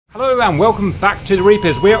and welcome back to the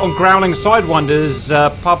Reapers. We're on Growling Sidewinder's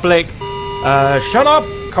public shut up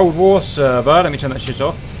Cold War server. Let me turn that shit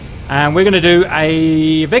off. And we're going to do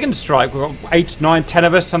a vegan strike. We've got 8, 9, 10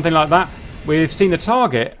 of us, something like that. We've seen the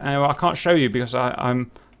target. I can't show you because I'm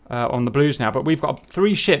on the blues now, but we've got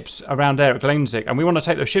 3 ships around there at Glenzik, and we want to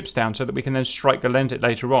take those ships down so that we can then strike Glenzik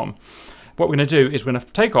later on. What we're going to do is we're going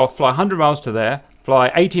to take off, fly 100 miles to there,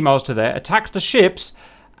 fly 80 miles to there, attack the ships,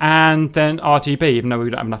 and then RTB, even though we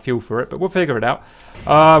don't have enough fuel for it, but we'll figure it out.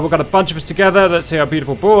 We've got a bunch of us together. Let's see our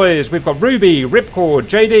beautiful boys. We've got Ruby, Ripcord,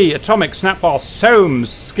 JD, Atomic, Snapball, Soames,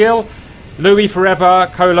 Skill, Louis Forever,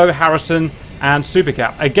 Colo, Harrison, and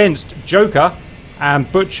Supercap against Joker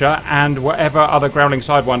and Butcher and whatever other Growling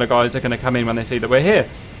Sidewinder guys are going to come in when they see that we're here.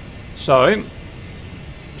 So,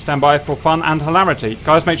 stand by for fun and hilarity.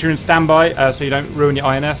 Guys, make sure you're in standby so you don't ruin your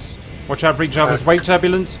INS. Watch out for each other's weight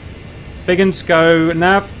turbulence. Biggins, go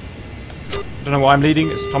nav. Don't know why I'm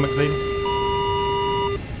leading, it's Atomic's leading.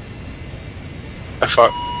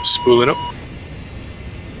 F5, spooling up.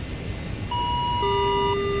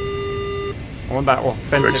 I want that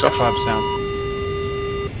authentic F5 sound.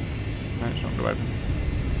 No, it's not going to open.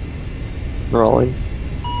 Rolling.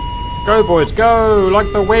 Go boys, go!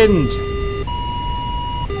 Like the wind!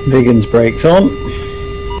 Biggins brakes on.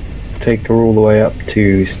 Take her all the way up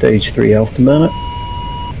to stage 3 afterburner.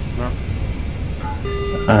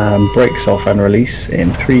 Brakes off and release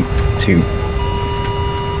in 3, 2.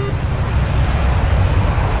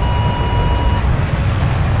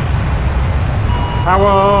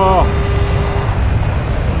 Power!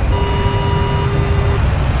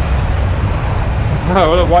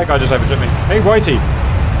 Oh, look, white guy just overtook me. Hey, Whitey!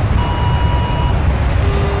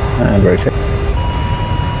 And rotate.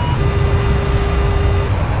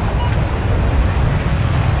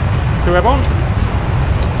 Two airborne.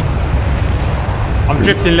 I'm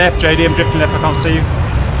drifting left, JD, I'm drifting left, I can't see you.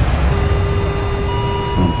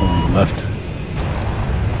 I'm pulling left.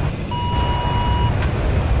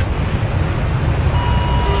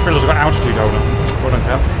 Skrilla's got altitude hold on. Well done,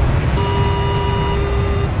 Cal.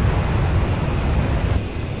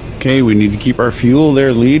 Okay, we need to keep our fuel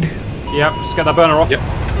there, lead. Yep, just get that burner off. Yep.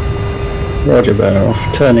 Roger, burner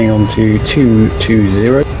off. Turning on to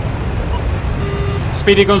 220.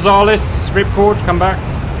 Speedy Gonzalez, Ripcord, come back.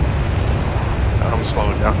 I'm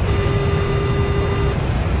slowing down.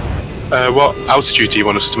 What altitude do you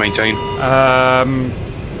want us to maintain?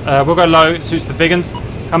 We'll go low, it suits the Biggins.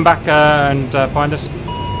 Come back and find us.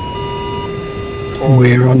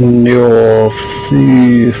 We're on your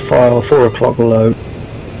file 4 o'clock low.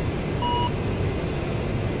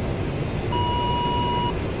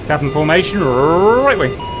 Captain formation, right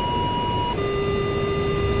wing.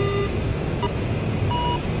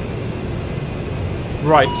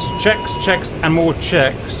 Right, checks, and more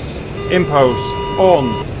checks. Impulse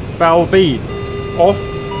on. Valve B off.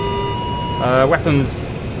 Weapons.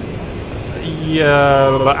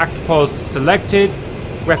 Actipos selected.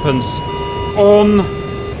 Weapons on.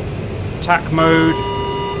 Attack mode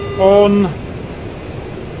on.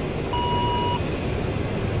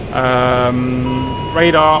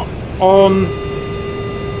 Radar on.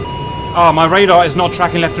 Ah, my radar is not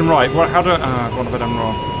tracking left and right. What? How do? What have I done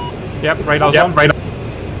wrong? Yep, radar's on. Radar.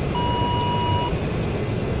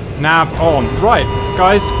 Nav on. Right,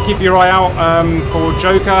 guys, keep your eye out for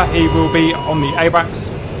Joker. He will be on the AWACS.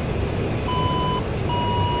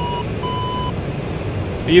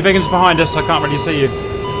 Are you Biggins behind us? I can't really see you.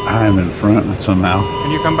 I'm in front somehow.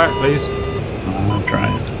 Can you come back, please? I'm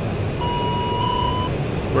trying.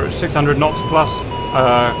 We're at 600 knots plus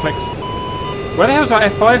clicks. Where the hell's our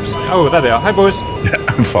F5s? Oh, there they are. Hi, boys.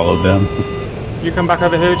 I followed them. You come back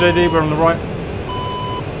over here, JD. We're on the right.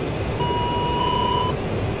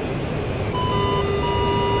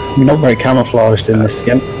 We're not very camouflaged in this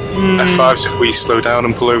skin. F5's if we slow down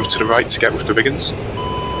and pull over to the right to get with the Biggins.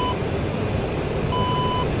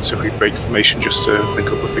 So if we break formation just to link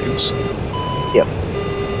up with Biggins. Yep.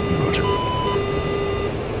 Roger.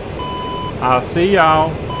 I'll see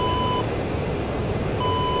y'all.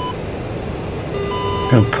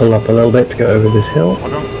 Gonna pull up a little bit to go over this hill.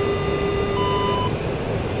 Hold on.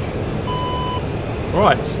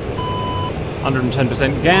 Right.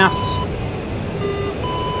 110% gas.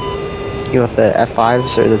 You want the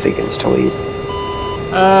F5s or the Vegans to lead?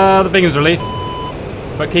 The Biggins will lead.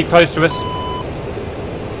 But keep close to us.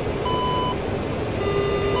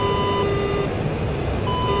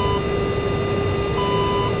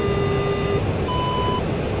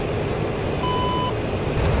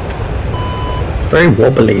 Very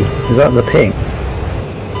wobbly. Is that the ping?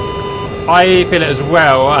 I feel it as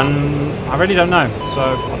well, and I really don't know, so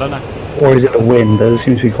I don't know. Or is it the wind? There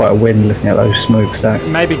seems to be quite a wind looking at those smokestacks.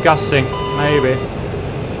 Maybe gusting. Maybe.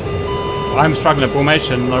 I'm struggling at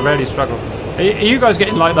formation. I rarely struggle. Are you guys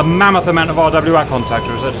getting like the mammoth amount of RWA contact,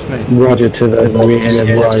 or is that just me? Roger to the rear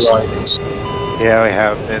right. Yeah, we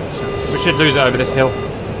have been since. We should lose it over this hill.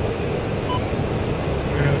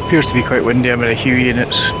 It appears to be quite windy. I'm in a Huey and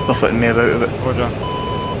it's buffeting me about a bit. Roger.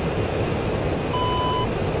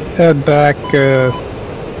 Head back,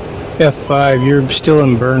 F5, you're still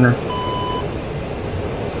in burner.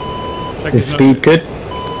 Check Is speed good?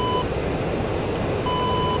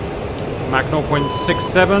 Mach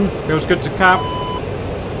 0.67. Feels good to cap.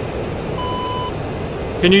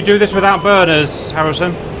 Can you do this without burners,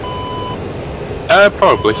 Harrison?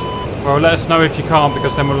 Probably. Well, let us know if you can't,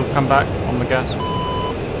 because then we'll come back on the gas.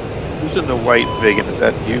 Who's in the white vegan? Is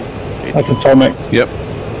that you? That's Atomic. Yep.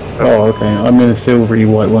 Oh, okay. I'm in a silvery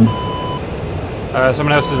white one.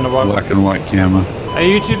 Someone else is in the white. Black and white camo. Are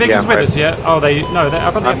you two vegans with us yet? Oh,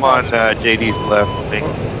 I've got the I'm on JD's left. I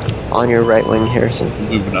think. On your right wing, Harrison.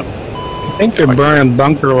 Moving up. I think they're burning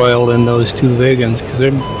bunker oil in those two vegans because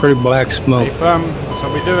they're pretty black smoke. Stay firm. That's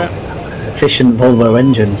how we do it. Efficient Volvo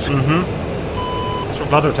engines. Mm-hmm. That's what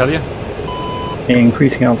Blood will tell you.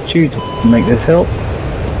 Increasing altitude to make this help.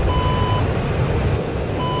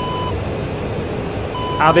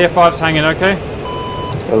 How are the F5s hanging okay?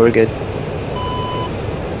 Oh, we're good.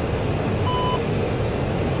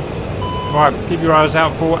 Right, keep your eyes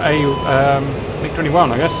out for a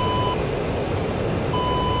MiG-21, I guess.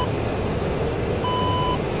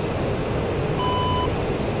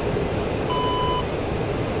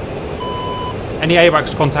 Any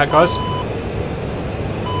AWACS contact, guys?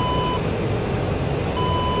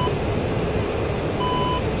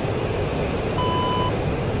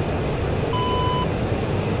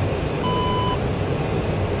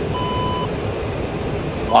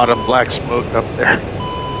 A lot of black smoke up there.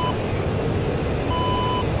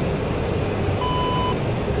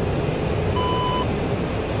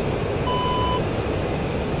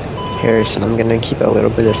 Harrison, I'm gonna keep a little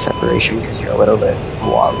bit of separation because you're a little bit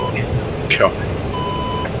wobbly. Sure.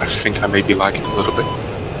 I think I may be lagging a little bit.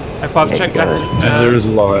 F5, Yeah, check go left. Yeah, there is a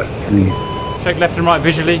lot. Check left and right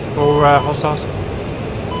visually for hostiles.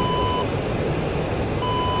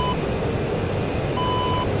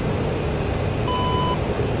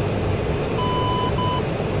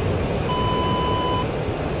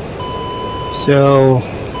 So,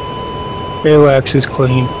 AWACS is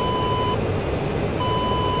clean.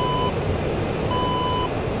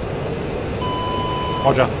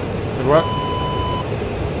 Roger. Good work.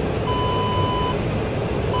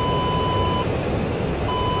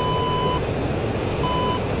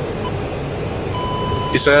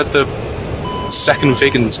 Is the second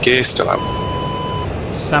vegan's gear still out?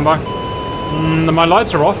 Stand by. My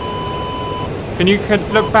lights are off. Can you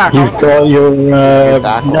look back? You've got your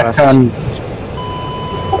back left left. hand.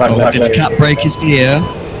 Did the cat break his gear?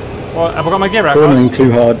 Well, have I got my gear out, Turning guys?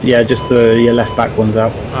 too hard. Yeah, just your left back one's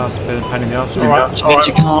out. Oh, it's a bit of a pain in the arse. Alright. Which means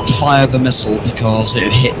you can't fire the missile because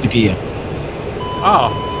it hit the gear. Ah.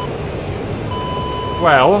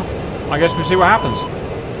 Well, I guess we'll see what happens.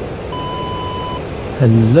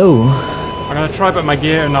 Hello. I'm going to try but my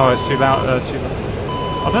gear. No, it's too loud. I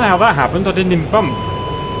don't know how that happened. I didn't even bump.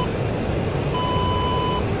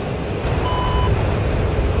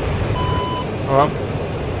 Alright.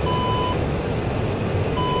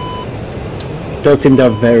 Does seem to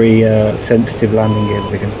have very sensitive landing gear,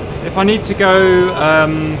 Wigan. If I need to go,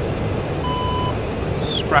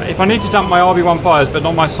 if I need to dump my RB15s but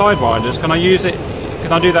not my Sidewinders, can I use it?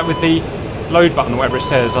 Can I do that with the load button or whatever it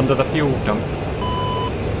says under the fuel dump?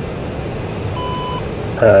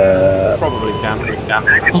 Probably can.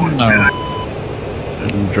 Oh no.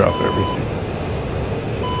 And drop everything.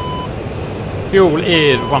 Fuel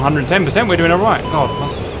is 110%. We're doing alright. God,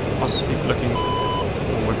 must keep looking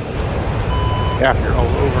forward. Yeah, you're all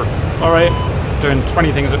over. Alright, doing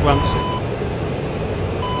 20 things at once.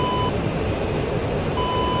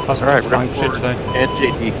 That's Alright, just flying we're shit today. and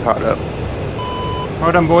JD caught up.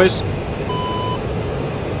 Well done, boys. Do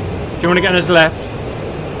you want to get on his left?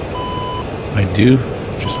 I do.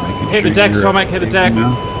 Just making Hit sure the deck, you're Tomek, hit the deck.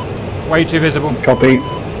 now. Way too visible. Copy.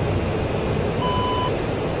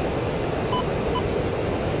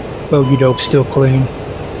 Bogey dope still clean.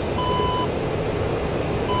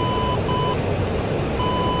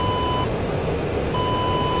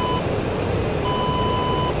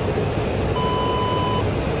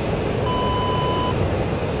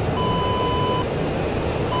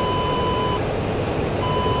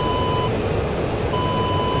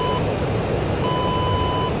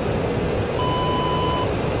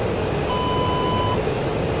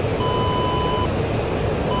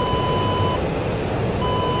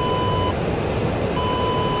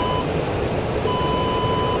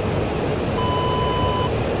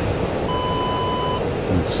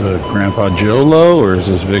 Is Grandpa Joe low or is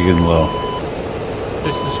this Vigan low?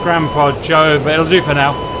 This is Grandpa Joe, but it'll do for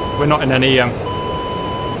now. We're not in any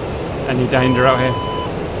danger out here.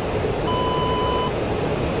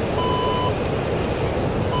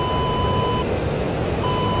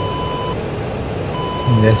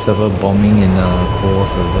 There's server bombing in core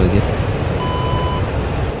server again.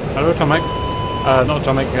 Hello, Atomic. Not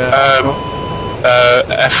Atomic.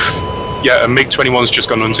 Yeah, a MiG-21's just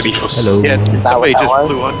gone underneath us. Hello. Yeah, Is that somebody what that just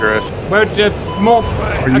was? flew under us. Where more?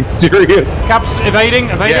 Are you serious? Caps evading.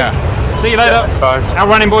 Yeah. See you later. Five.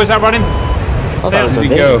 Outrunning, boys. Outrunning. Oh, that was a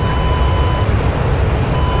Where'd he big. go?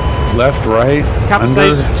 Left, right, Caps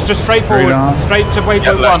under? stays just straight forward, on. straight to Yeah,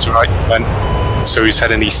 waypoint left one. to right. Then. So he's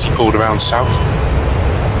heading east. He pulled around south.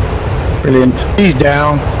 Brilliant. He's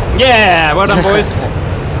down. Yeah, well done, boys.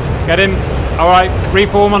 Get him. All right,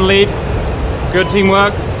 reform on lead. Good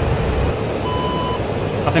teamwork.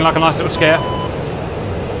 Nothing like a nice little scare.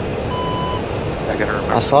 I gotta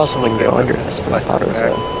remember. I saw someone go under us, but I thought it was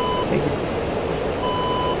a.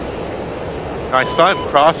 I saw him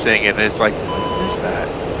crossing, and it's like, what is that?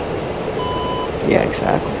 Yeah,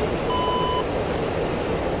 exactly.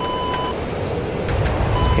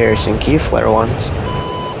 Harrison, can you flare once?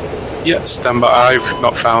 Yeah, stand by. I've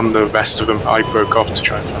not found the rest of them. I broke off to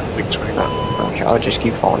try and find MiG-21. No, okay, I'll just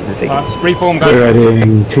keep following the Right, Vigans. reform, We're guys.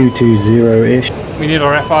 heading 220-ish. We need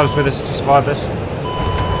our F5s with us to survive this.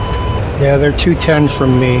 Yeah, they're 210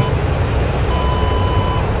 from me. Yeah.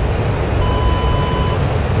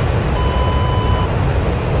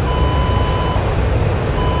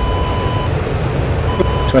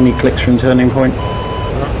 20 clicks from turning point. Is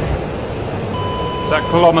that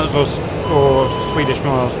kilometers or Swedish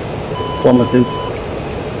miles? Kilometers.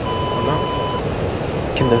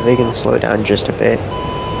 Can the Vigans slow down just a bit?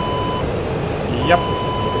 Yep.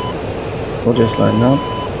 Or just like that.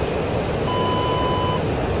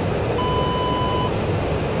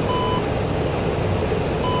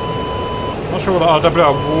 Not sure what the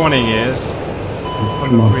RWR warning is.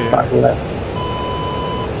 Come on, back left.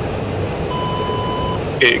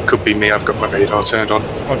 It could be me. I've got my radar turned on.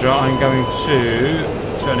 Roger, I'm going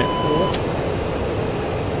to turn it off.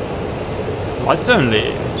 Lights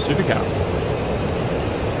only. Super cow.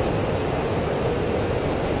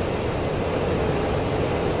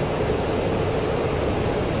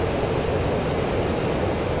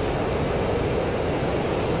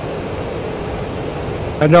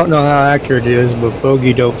 I don't know how accurate it is, but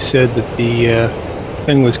Bogey Dope said that the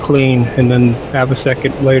thing was clean, and then half a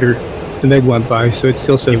second later, the MiG went by, so it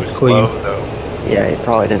still says it's clean. Low, though. Yeah, it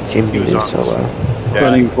probably didn't seem to He be was so on- low. Yeah.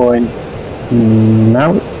 Turning point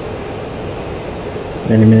now.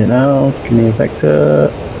 Any minute now. Coming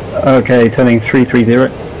vector. Okay, turning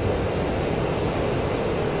 330.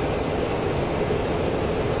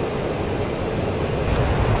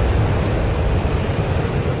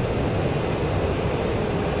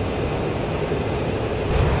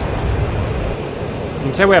 You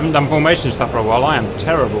can tell we haven't done formation stuff for a while. I am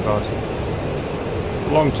terrible, guys.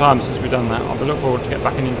 A long time since we've done that. I'll look forward to get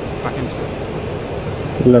back into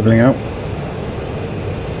it. Leveling out.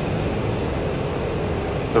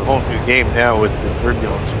 The whole new game now with the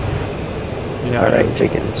turbulence. Yeah. Alright,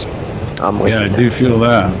 Vigans. I'm with Yeah, you I now. do feel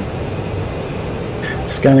that.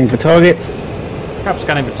 Scanning for targets. Cap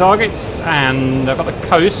scanning for targets, and I've got the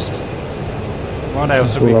coast. What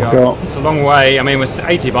else have we all I've got? got. It's a long way. I mean, it's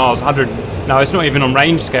 80 miles, 100. No, it's not even on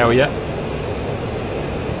range scale yet.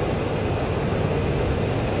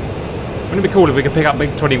 Wouldn't it be cool if we could pick up big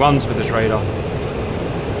 21s with this radar?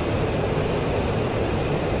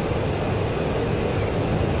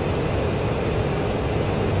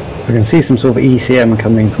 I can see some sort of ECM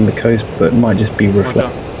coming from the coast, but it might just be Roger.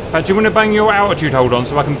 reflect. Do you want to bang your altitude hold on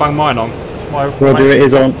so I can bang mine on? My Roger, it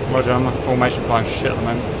is on. Roger, I'm formation flying shit at the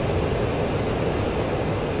moment.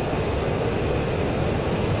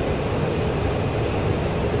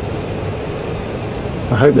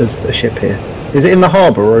 I hope there's a ship here. Is it in the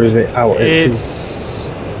harbour or is it out? It's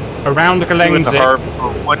around the Two in the Galengzit. harbor,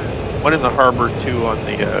 one in the harbor, two on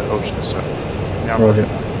the ocean side. Yeah, Roger.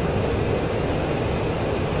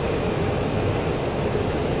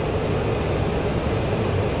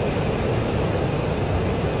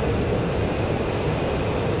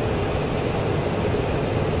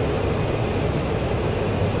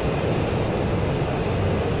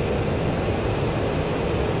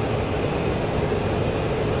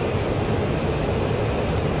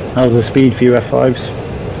 How's the speed for you F5s?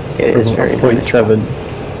 It is very nice. 0.7.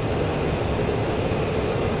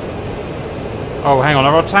 Oh, hang on.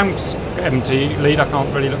 Are our tanks empty? Lead, I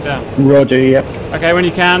can't really look down. Roger, yep. Okay, when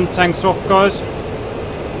you can, tanks off, guys.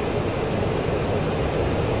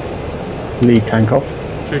 Lead tank off.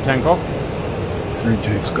 True tank off. 3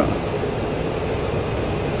 tanks gone.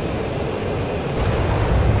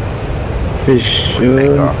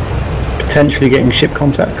 Visual. Potentially getting ship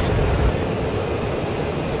contacts.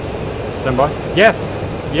 Stand by.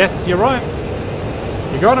 Yes! Yes, you're right.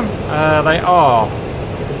 You got them. They are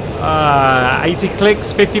 80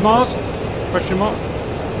 clicks, 50 miles? Question mark?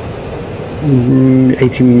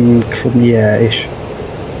 18, yeah, ish.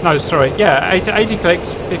 No, sorry. Yeah, 80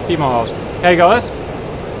 clicks, 50 miles. Okay, guys.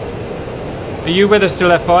 Are you with us still,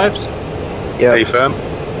 F5s? Yeah. Stay firm.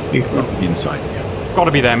 Inside. Got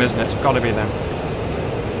to be them, isn't it? Got to be them.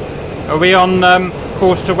 Are we on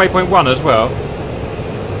course to waypoint 1 as well?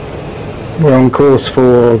 We're on course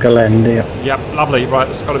for Galend, yeah. Yep, lovely. Right,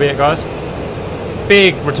 that's got to be it, guys.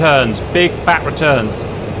 Big returns. Big fat returns.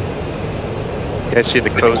 You guys see the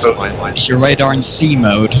coastline. Is your radar in C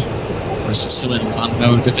mode? Or is it still in land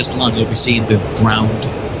mode? If it's land, you'll be seeing the ground.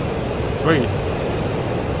 Sweet.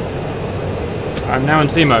 I'm now in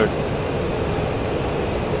C mode.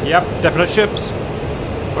 Yep, definite ships.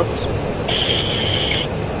 Whoops.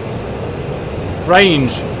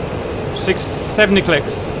 Range 670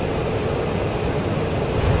 clicks.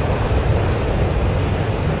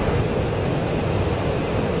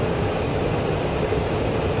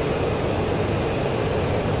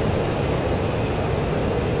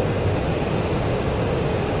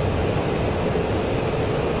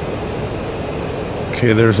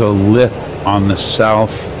 Okay, there's a lip on the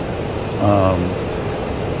south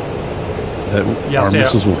that Yeah, I our see it.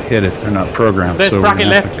 missiles will hit if they're not programmed. There's so we're bracket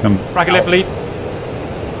gonna have left. to come Bracket left out. lead.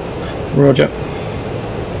 Roger.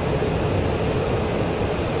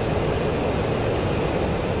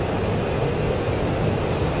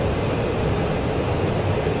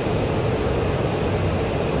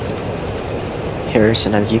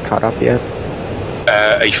 Harrison, have you caught up yet?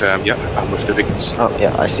 A firm, yep. I'm with the Vigans. Oh,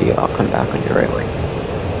 yeah, I see you. I'll come back on your right wing.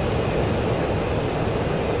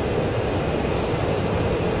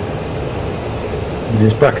 Is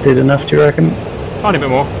this bracketed enough, do you reckon? Tiny bit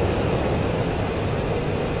more.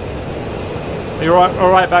 Are you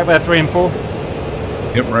alright back there, 3 and 4?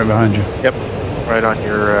 Yep, right behind you. Yep, right on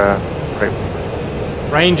your right.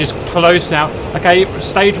 Range is close now. Okay,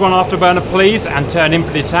 stage 1 afterburner, please, and turn in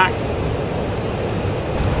for the attack.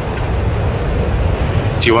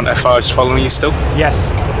 Do you want F5s following you still? Yes.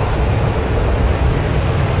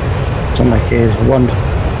 It's on my gears. 1.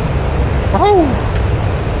 Woohoo!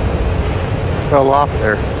 Fell off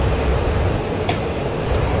there.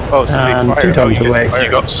 Oh, somebody And fired. 2 times you away. didn't fire.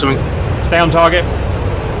 You got something? Stay on target.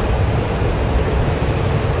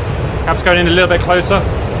 Cap's going in a little bit closer.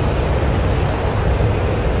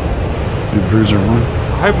 New Bruiser 1.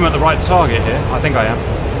 I hope I'm at the right target here. I think I am.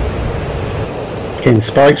 Getting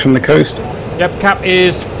spiked from the coast. Yep, Cap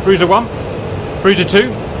is Bruiser 1. Bruiser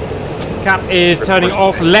 2. Cap is turning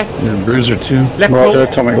off left. New Bruiser 2 Left Roger,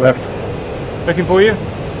 pole. atomic left. Looking for you.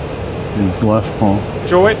 is left pole.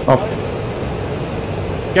 Draw it. Off.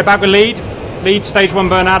 Get back with lead. Lead, stage 1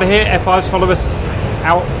 burn out of here. F5s follow us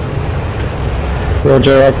out.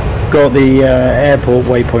 Roger, I've got the airport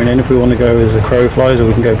waypoint in if we want to go as the crow flies, or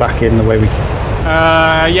we can go back in the way we...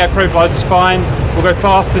 Yeah, crow flies is fine. We'll go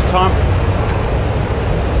fast this time.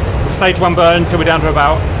 Stage 1 burn until we're down to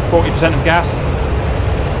about 40% of gas.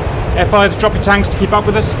 F5s, drop your tanks to keep up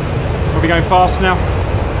with us. We'll be going fast now.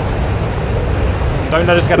 Don't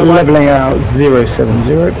let us get away. Leveling out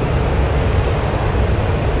 070.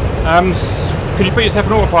 Could you put yourself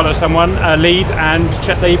in autopilot, someone, lead, and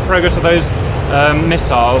check the progress of those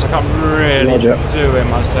missiles? I can't really Roger. do it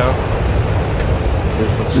myself.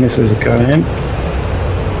 Missiles are going in.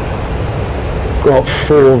 Got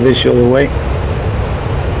 4 visual away.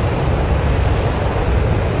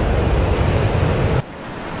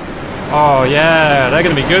 Oh yeah, they're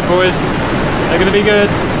going to be good, boys. They're going to be good.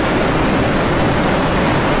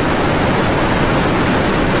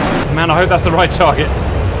 Man, I hope that's the right target.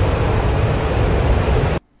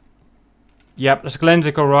 Yep, that's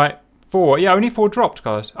Glensic, alright. 4. Yeah, only 4 dropped,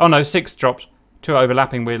 guys. Oh no, 6 dropped. 2 are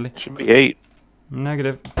overlapping, weirdly. Should be 8.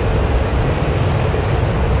 Negative.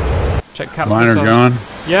 Check Cap's Mine are missiles. gone.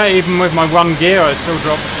 Yeah, even with my 1 gear, I still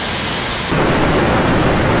dropped.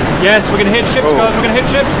 Yes, we're going to hit ships, guys. We're going to hit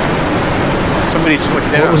ships. Somebody's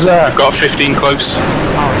switched down. What was that? I've got a 15 close.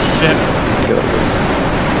 Oh, shit.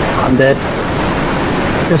 I'm dead.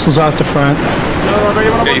 Missiles out the front. No, I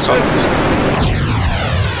really want to Get watch yourself. this.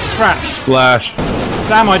 Scratch. Splash.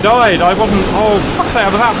 Damn, I died. I wasn't... Oh, fuck's sake,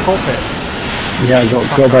 I was out of the cockpit. Yeah, I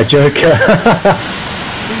got by Joker.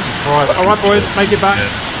 Right. Alright, boys, make it back.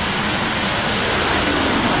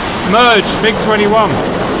 Merge, Big 21.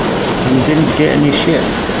 You didn't get any ships.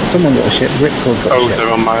 Someone got a ship. Ripcord got Oh, a ship.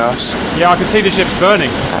 they're on my ass. Yeah, I can see the ship's burning.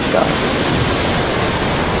 I've got it.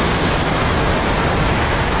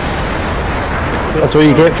 That's what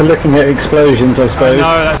you get for looking at explosions, I suppose. No,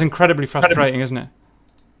 that's incredibly frustrating, isn't it?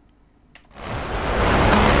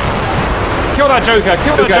 Kill that Joker!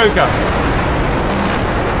 Kill that Joker!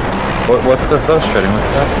 What's so frustrating?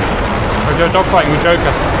 What's happening? We're dogfighting with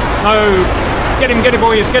Joker. No! Get him,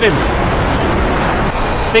 boys, get him!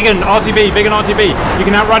 Big un, RTB, big un RTB. You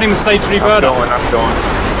can outrun him with stage 3 burner. I'm going.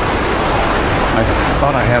 I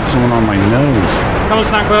thought I had someone on my nose. Come on,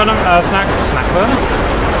 snack burner. Snack burner?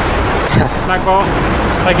 Snack bar.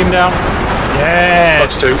 Take him down. Yes!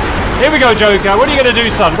 That's 2. Here we go, Joker. What are you going to do,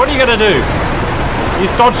 son? What are you going to do?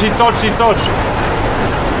 He's dodged, he's dodged, he's dodged.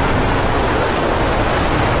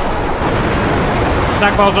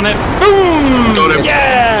 Snack bars on it. Boom! Got him.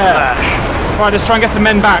 Yeah! Right, let's try and get some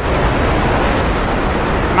men back.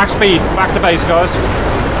 Max speed. Back to base, guys.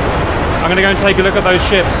 I'm going to go and take a look at those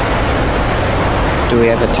ships. Do we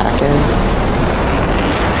have attack in?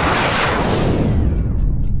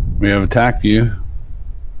 We have attacked you.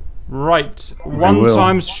 Right. One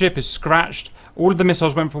time's ship is scratched. All of the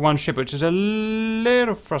missiles went for one ship, which is a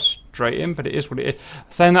little frustrating, but it is what it is.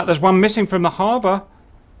 Saying that there's one missing from the harbour.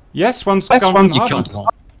 Yes, one's gone from the harbour.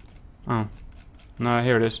 Oh. No,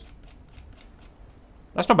 here it is.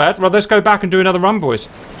 That's not bad. Well, let's go back and do another run, boys.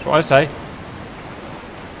 That's what I say.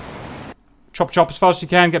 Chop chop as fast as you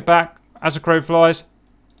can, get back as a crow flies.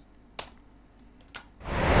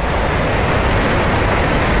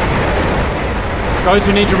 Guys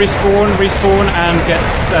who need to respawn and get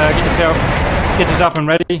yourself kitted up and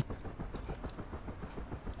ready.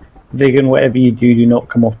 Vegan, whatever you do, do not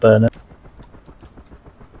come off burner.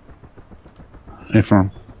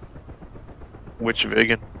 From Which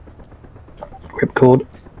vegan? Ripcord.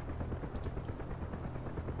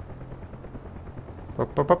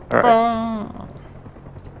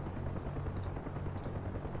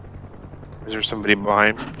 Is there somebody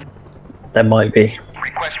behind? There might be.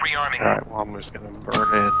 Request rearming. Alright, well I'm just gonna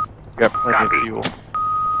burn in. Got plenty of fuel.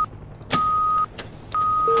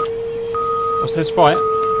 What's this fight?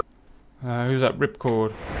 Who's that?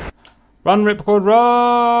 Ripcord. Run, Ripcord,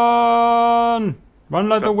 run! Run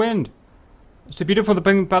like the wind. It's the beautiful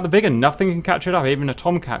thing about the big one. Nothing can catch it up. Even a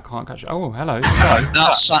tomcat can't catch it. Oh, hello.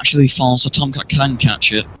 That's actually false. A tomcat can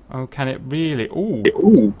catch it. Oh, can it really? Ooh.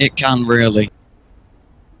 It can really.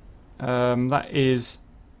 That is...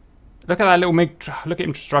 Look at that little MiG. Look at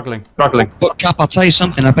him struggling. But Cap, I'll tell you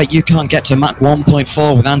something. I bet you can't get to Mach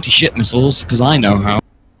 1.4 with anti-ship missiles, because I know how.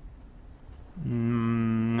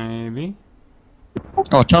 Maybe.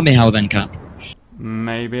 Oh, tell me how then, Cap.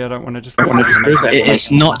 Maybe I don't want to just.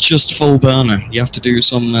 It's not just full burner. You have to do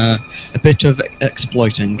some a bit of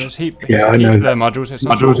exploiting. There's heat. Yeah, I know. Modules.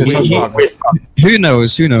 Who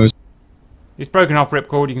knows? Who knows? He's broken off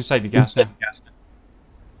ripcord. You can save your gas now.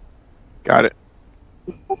 Got it.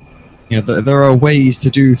 Yeah, there are ways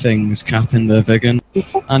to do things, Cap, in the vegan,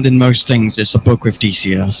 and in most things it's a bug with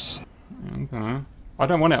DCS. Okay. I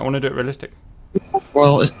don't want it. I want to do it realistic.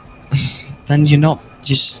 Well, then you're not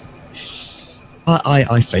just. I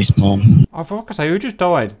facepalm. I forgot to say, who just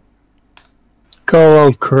died?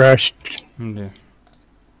 Colo crashed. Oh dear.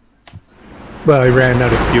 Well, he ran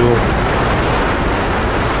out of fuel.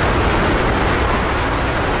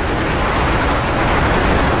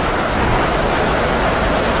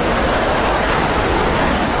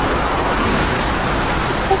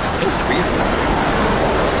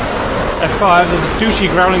 F5, there's a douchey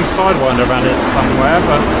growling Sidewinder around it somewhere,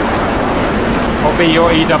 but I'll be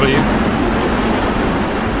your EW.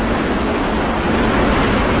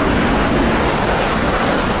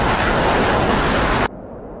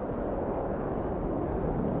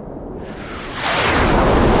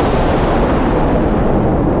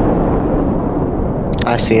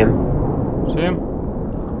 I see him. See him?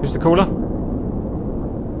 Who's the caller?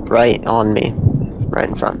 Right on me. Right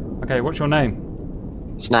in front. Okay, what's your name?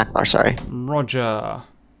 Snack bar, sorry. Roger. I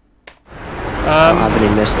don't have any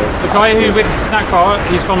missiles. The guy who with the snack bar,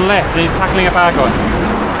 he's gone left and he's tackling a bad guy.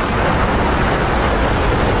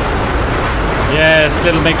 Yes,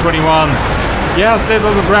 little MiG-21. Yes,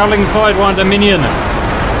 little growling Sidewinder minion.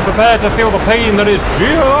 Prepare to feel the pain that is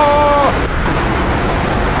GR!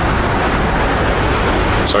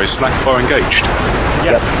 Sorry, snack bar engaged.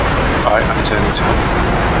 Yes. Alright, I'm turning to.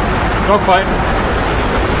 Dogfight.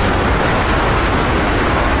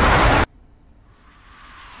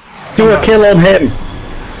 Do a kill on him.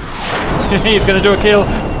 He's going to do a kill.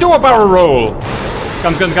 Do a barrel roll.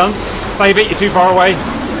 Guns, guns, guns. Save it. You're too far away.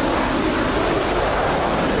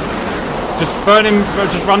 Just burn him.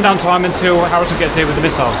 Just run down time until Harrison gets here with the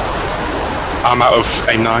missiles. I'm out of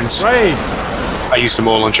aim 9s. Great. I used them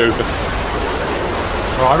all on Joker.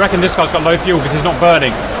 Well, I reckon this guy's got low fuel because he's not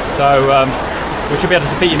burning. So we should be able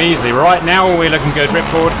to defeat him easily. Right now we're looking good.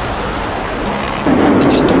 Ripcord.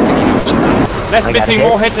 Less missing,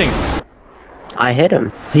 more hitting. I hit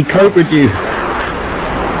him. He cobraed you.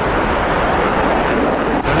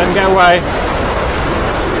 And then get away.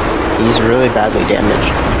 He's really badly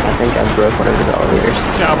damaged. I think I broke one of his elevators.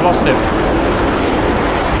 Shit, I've lost him.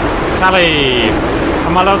 Tally.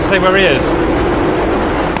 Am I allowed to say where he is?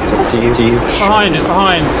 It's up to you. It's behind,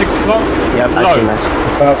 6 o'clock. Yep, I see myself.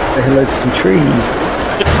 About to hello to some trees.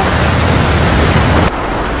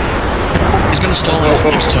 He's going to stall out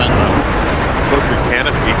next turn though. Look at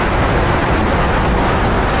canopy.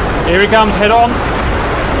 Here he comes, head on.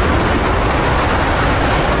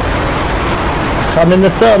 I'm in the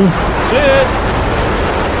sun. Shit.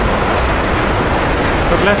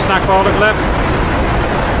 Look left, snack bar, look left.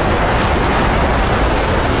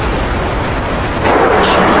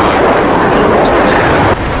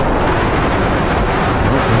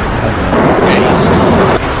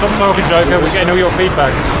 Stop talking, Joker. We're getting all your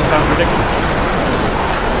feedback. It sounds ridiculous.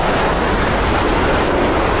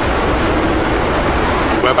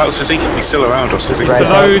 Whereabouts is he? He's still around us, is he? Right.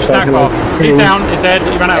 Below snack bar. He's down. He's dead.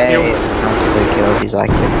 He ran out of fuel. Once he's killed, he's like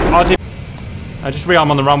it. Our team. Just rearm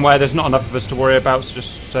on the runway. There's not enough of us to worry about, so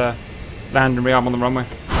just land and rearm on the runway.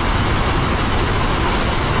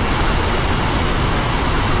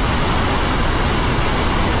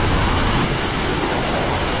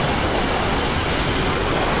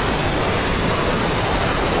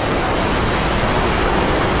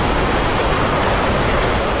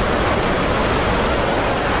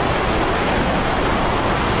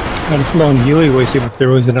 I'd have flown Huey with you if there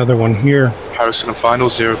was another one here. Harrison and final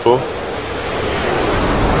 04.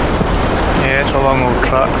 Yeah, it's a long old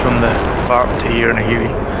track from the Vark to here in a Huey.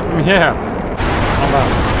 Yeah. Not bad.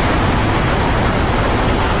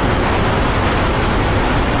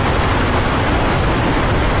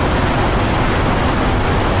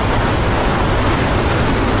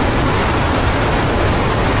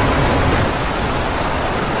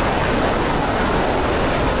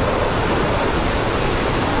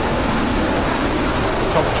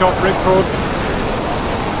 Chop, ripcord.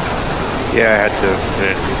 Yeah, I had to.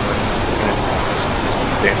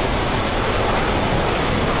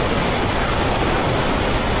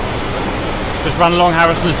 Just run along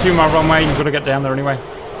Harrison, it's 2 mile runway, you've got to get down there anyway.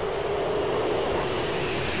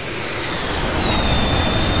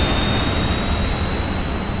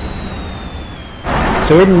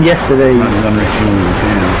 So in yesterday's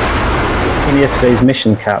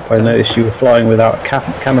mission cap, I noticed you were flying without a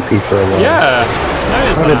canopy for a while. Yeah,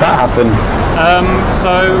 How did that happen? So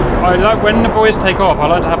I like when the boys take off, I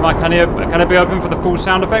like to have my canopy open for the full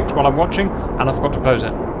sound effect while I'm watching, and I forgot to close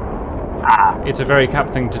it. It's a very cap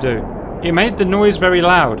thing to do. It made the noise very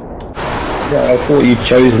loud. Yeah, I thought you'd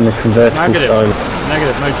chosen the convertible Negative. style.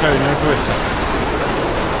 Negative, no choice.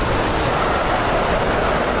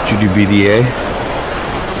 Did you do BDA?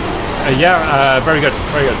 Yeah, very good.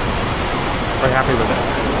 Very happy with it.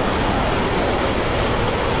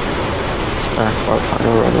 Snack bar,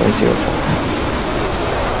 final runway 04.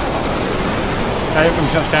 Okay, from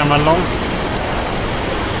touchdown, run long.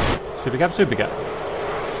 Super gap.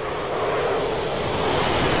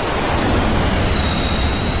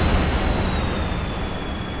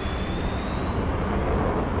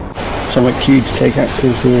 Somewhat queued to take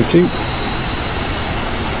active 02.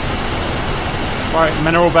 Right,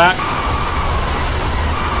 men are all back.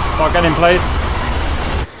 Start getting in place.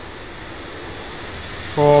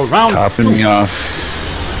 For round Topping 2. me off.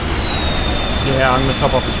 Yeah, I'm going to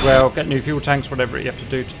top off as well. Get new fuel tanks, whatever you have to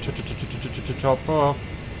do to top off.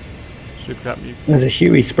 Super gap. There's a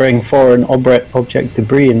Huey spraying foreign object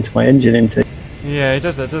debris into my engine intake. Yeah, he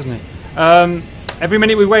does that, doesn't he? Every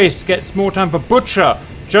minute we waste gets more time for Butcher,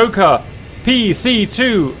 Joker,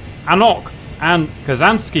 PC2, Anok, and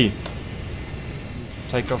Kazansky.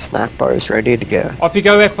 Take off. Snack bar is ready to go. Off you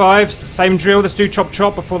go, F5s. Same drill. Let's do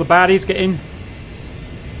chop before the baddies get in.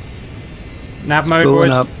 Nav mode, Pulling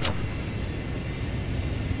boys. up.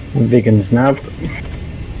 Vigans navved.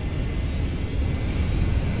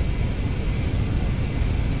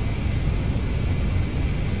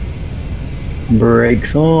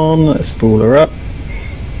 Brakes on. Let's spool her up.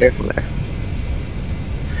 Careful there.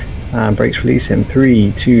 And brakes release in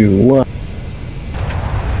 3, 2, 1.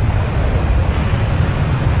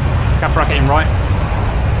 Cap bracket in right.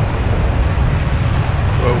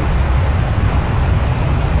 Whoa.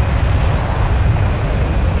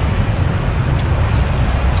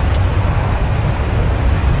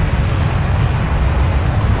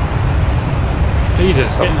 Jesus,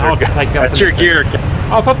 it's getting hard to take up. That's your gear.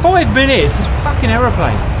 Oh, for 5 minutes, this fucking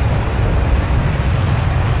aeroplane.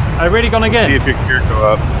 Are they really gone again? See if your gear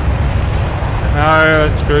go up. No,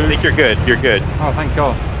 it's screwed. I think you're good. You're good. Oh, thank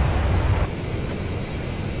God.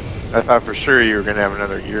 I thought for sure you were going to have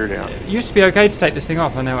another gear down. It used to be okay to take this thing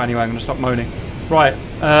off. I know. Anyway, I'm going to stop moaning. Right.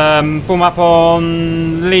 Form up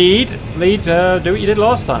on lead. Lead, do what you did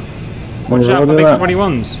last time. Watch out for big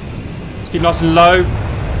 21s. Just keep nice and low.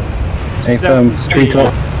 Street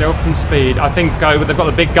off. Stealth and speed. I think they've got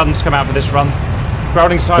the big guns come out for this run.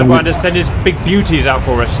 Growling Sidewinder, send his big beauties out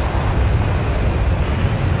for us.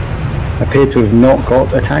 Appear to have not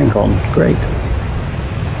got a tank on. Great.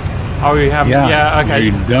 Oh, you have? Yeah, okay.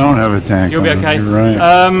 You don't have a tank. You'll be okay. You're right.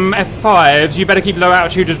 F5s, you better keep low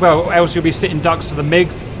altitude as well, else you'll be sitting ducks to the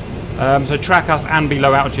MiGs. So track us and be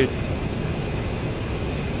low altitude.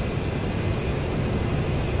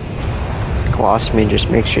 Colostomy, just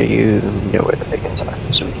make sure you know where the pickets are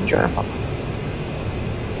so we can drive up.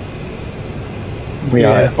 We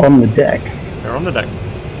are on the deck. They're on the deck.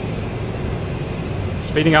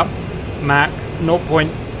 Speeding up. Mach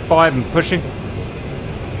 0.5 and pushing.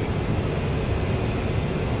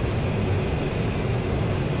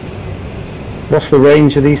 What's the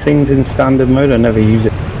range of these things in standard mode? I never use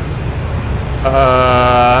it.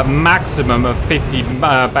 Maximum of 50,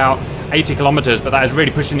 about 80 kilometers, but that is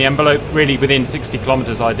really pushing the envelope, really within 60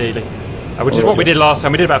 kilometers ideally. Which is what we did last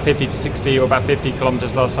time. We did about 50 to 60 or about 50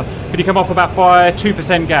 kilometers last time. Could you come off about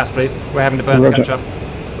 2% gas, please? We're having to burn the catch up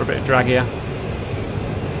for a bit of drag here.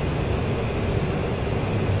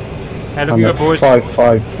 Hey, look, I'm at boys.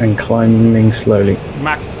 5.5 and climbing slowly.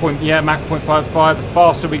 Mach 0.55. The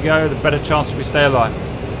faster we go, the better chance we stay alive.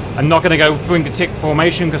 I'm not going to go wing tick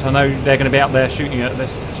formation because I know they're going to be out there shooting at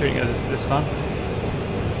us this time.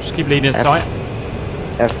 Just keep leading in sight.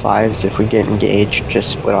 F5s, if we get engaged,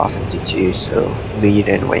 just split off into two, so lead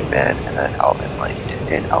and wingman, and then Alvin lead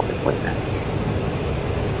and Alvin wingman.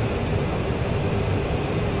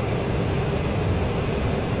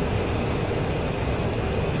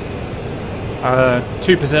 Uh,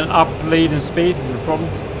 2% up lead and speed, no problem.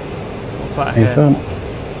 What's that here?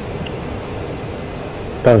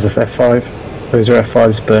 That was a F5. Those are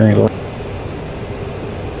F5s burning low.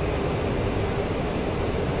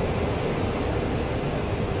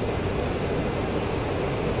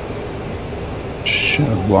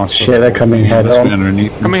 Shit, they're coming head on.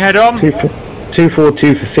 Coming head on.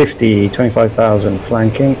 242 for 50, 25,000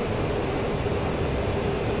 flanking.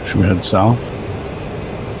 Should we head south?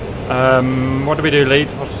 What do we do, lead?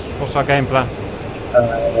 What's our game plan?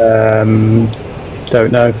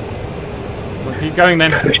 Don't know. We'll keep going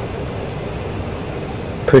then.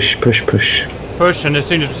 Push. Push, and as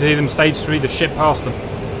soon as we see them stage 3, the ship past them.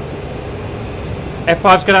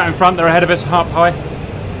 F5's get out in front, they're ahead of us, up high.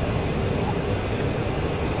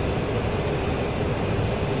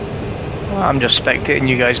 I'm just spectating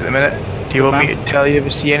you guys at the minute. Do you want me to tell you if you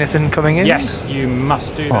see anything coming in? Yes, you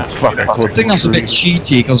must do that. Oh, fuck. I think that's a bit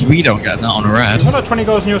cheaty because we don't get that on red. We've got like 20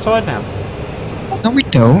 goals on your side now. No, we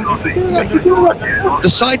don't. The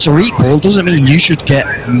sides are equal, doesn't mean you should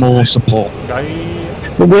get more support.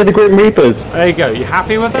 But we're the Grim Reapers. There you go. You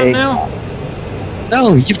happy with that now?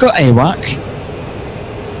 No, you've got AWAC.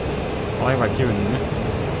 I'll AWAC you in a minute.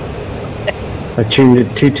 I tuned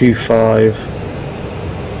it 225.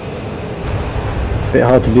 Bit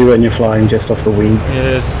hard to do when you're flying just off the wing.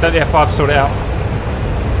 Yes, let the F5 sort it out.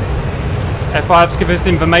 F5s give us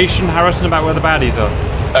information, Harrison, about where the baddies are.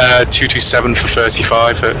 227 for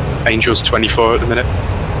 35 at Angels 24 at the minute.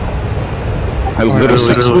 I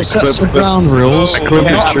literally We'll set some ground rules. You're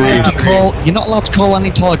not allowed to call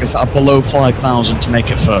any targets that are below 5,000 to make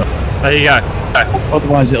it fair. There you go.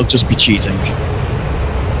 Otherwise, it'll just be cheating.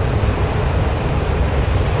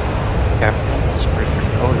 Yeah, it's pretty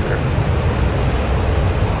control there.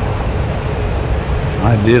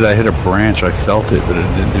 I did. I hit a branch. I felt it, but it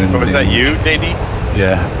didn't do anything. Was that you, Davey?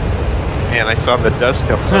 Yeah. Man, I saw the dust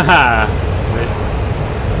come. Haha. Sweet.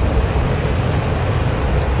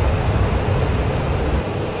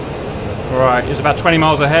 Right, it's about 20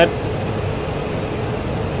 miles ahead.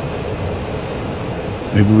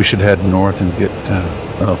 Maybe we should head north and get.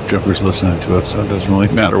 Oh, Joker's listening to us, so it doesn't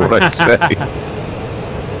really matter what I say.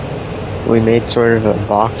 We made sort of a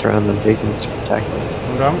box around the beacons to protect them.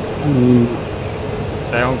 Hold on.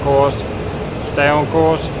 Stay on course. Stay on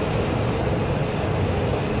course.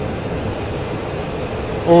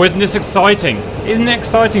 Oh, isn't this exciting? Isn't it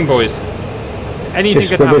exciting, boys? Anything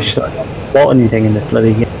Just could rubbish. happen. Not anything in the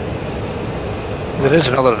bloody game. There is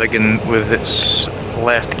another Vigan with its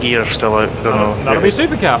left gear still out. Don't know. That'll be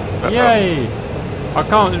Super Cap. Yay! I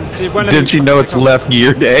can't. Didn't you know it's left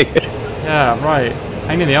gear day? Yeah, right.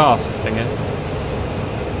 Pain in the arse, this thing is.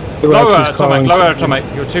 Who else is calling Lower something?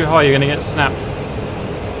 atomic. You're too high, you're going to get snapped.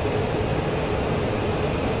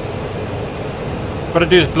 Got to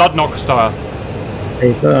do this blood knock style.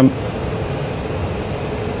 Hey,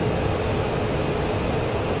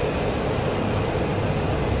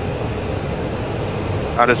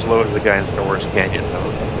 Not as low as the guy in Star Wars Canyon,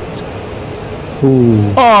 though.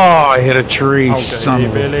 ooh. Oh, I hit a tree. Oh, son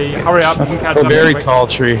of a- Billy. Hurry up, That's you can catch A up. very quick. tall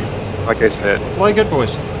tree. Like I said, Fly good,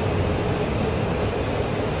 boys.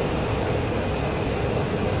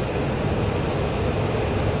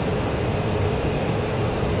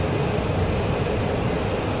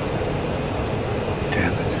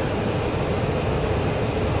 Damn it.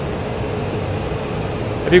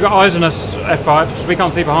 Have you got eyes on us, F5? Because we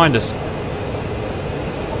can't see behind us.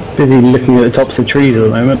 Busy looking at the tops of trees at the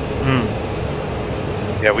moment.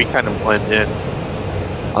 yeah, we kind of blend in.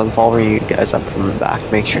 I'm following you guys up from the back.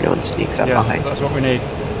 Make sure no one sneaks up Yes, behind. that's what we need.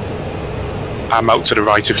 I'm out to the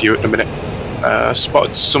right of you at the minute.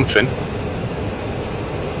 Spotted something.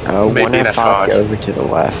 One Maybe an F5 F5. go over to the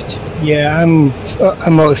left. Yeah, I'm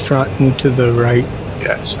out front and to the right.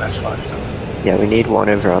 Yeah, it's an F5. Yeah, we need one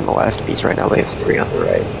over on the left because right now we have 3 on the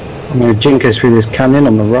right. I'm going to jink us through this canyon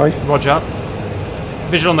on the right. Roger.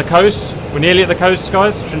 Visual on the coast. We're nearly at the coast,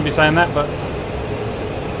 guys. Shouldn't be saying that, but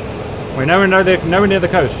we're nowhere near the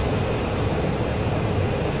coast.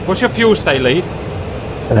 What's your fuel state lead?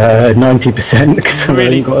 90% because I've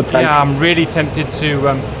only got a tank. Yeah, I'm really tempted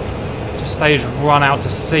to stage run out to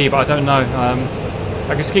sea, but I don't know.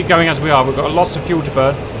 I guess keep going as we are. We've got lots of fuel to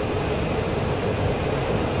burn.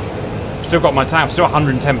 Still got my tank. I'm still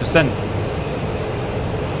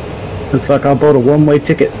 110%. Looks like I bought a one-way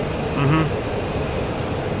ticket.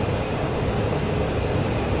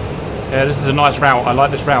 Yeah, this is a nice route. I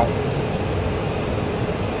like this route.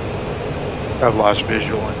 I've lost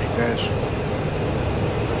visual on you guys.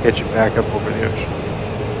 Get you back up over the ocean.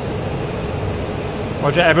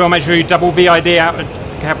 Roger, everyone make sure you double VID out.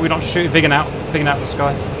 Careful we not shoot Vigan out the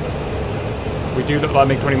sky. We do look like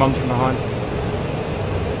MiG-21s from behind.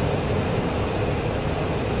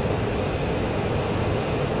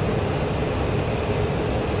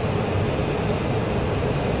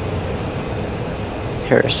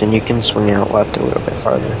 Harrison, you can swing out left a little bit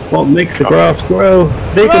farther. What makes the grass grow?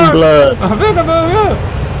 Vegan blood. Vegan blood!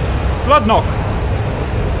 Blood knock!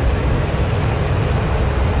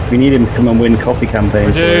 We need him to come and win coffee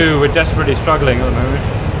campaigns. We do, we're desperately struggling at the moment.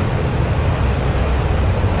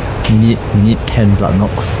 We need 10 blood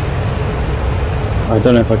knocks. I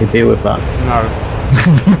don't know if I could deal with that. No.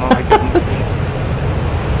 Oh, I couldn't.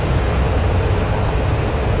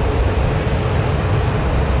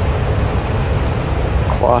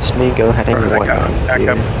 Lost me, go ahead and Back go up, back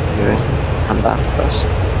up. Come back with us.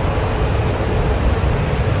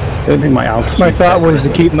 Don't think my altitude. My thought was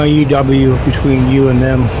to keep my EW between you and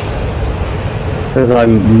them. Says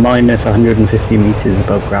I'm minus 150 meters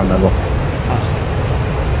above ground level.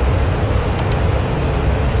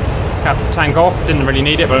 Cap tank off, didn't really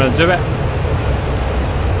need it, but I'm going to do it.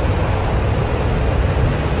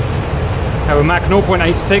 Okay, we're Mach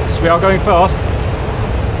 0.86, we are going fast.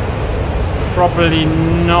 Probably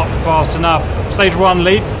not fast enough. Stage 1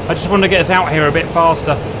 lead. I just want to get us out here a bit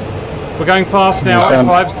faster. We're going fast now,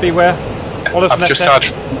 F5s, beware. I've just had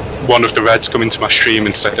one of the Reds come into my stream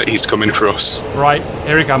and said that he's coming for us. Right,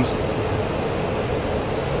 here he comes.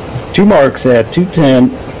 2 marks there, 210.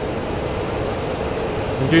 We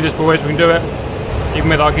can do this, boys, we can do it. Even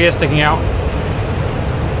with our gear sticking out.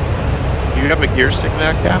 You have a gear sticking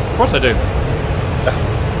out, Cap? Of course I do.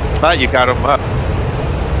 Thought you got him up.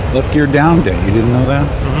 Left gear down day. You didn't know that?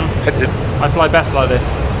 Mm-hmm. I didn't. I fly best like this.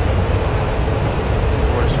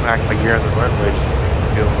 Or smack my gear on the runway just to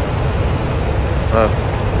feel.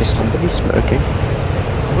 Is somebody smoking?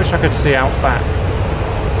 I wish I could see out back.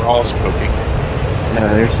 We're all smoking. No,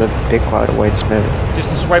 there's a big cloud of white smoke.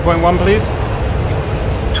 Distance waypoint 1, please.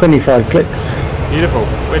 25 clicks. Beautiful.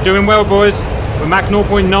 We're doing well, boys. We're Mach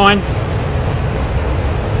 0.9.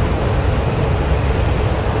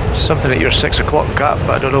 Something at your 6 o'clock cap,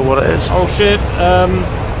 but I don't know what it is. Oh shit.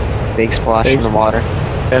 Big splash in the water.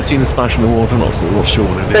 Yeah, I've seen the splash in the water, not sure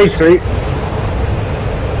what it Day is. 3.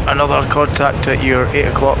 Another contact at your 8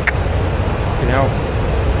 o'clock. You know.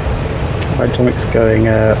 Atomic's going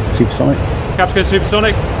supersonic. Cap's going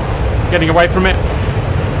supersonic. Getting away from it.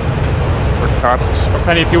 We're cops. Got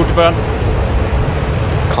plenty of fuel to burn.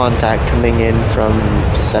 Contact coming in from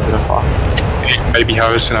 7 o'clock. Maybe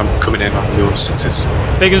Harrison, I'm coming in on your 6s.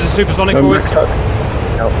 Vegans are supersonic, boys.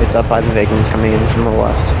 Nope, it's up by the Vegans coming in from the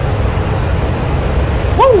left.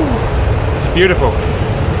 Woo! It's beautiful.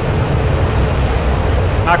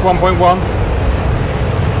 Mach 1.1.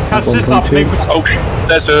 Catch this up, 1.2. MiG. Oh,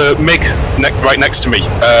 there's a MiG right next to me.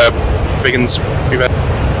 Figgins, be ready.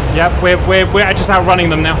 Yep, we're just outrunning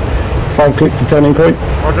them now. 5 clicks to turning point.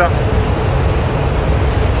 Roger.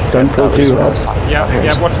 Don't pull too hard.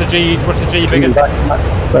 Yeah, watch the G, Biggin.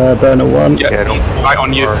 Burner 1. Yeah, right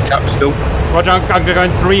on you, Cap still. Roger, I'm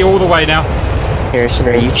going 3 all the way now. Harrison,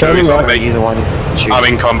 are you he's chasing on or are me. you the one shooting? I'm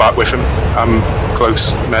in combat with him. I'm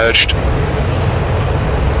close, merged.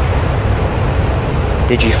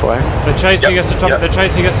 Did you flare? They're chasing us, Atomic, they're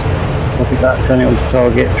chasing us. Copy that, turning on to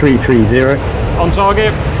target 330. On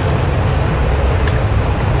target.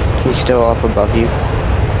 He's still up above you.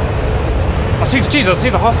 I see, Jesus, I see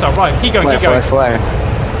the hostile. Right, keep going, keep going. Flare.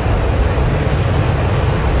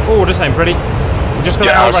 Oh, this ain't pretty. We just got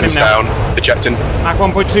to Yeah, outrun him Allison's now. down, ejecting. Mach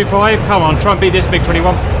 1.25. Come on, try and beat this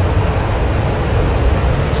MiG-21.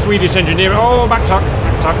 Swedish engineer. Oh, back tuck.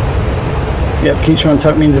 Yep, keep trying to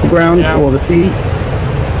tuck means the ground or the sea.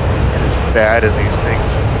 It's bad in these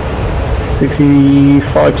things.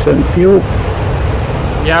 65% fuel.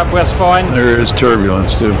 Yeah, well, that's fine. There is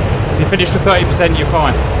turbulence too. If you finish with 30%, you're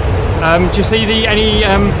fine. Do you see do you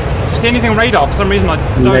see anything on radar? For some reason, I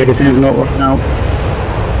don't. Negative, not working out.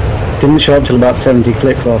 Didn't show up till about 70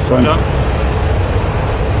 clicks last time. Roger.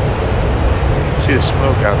 See the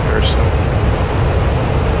smoke out there, so.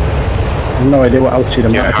 I have no idea what altitude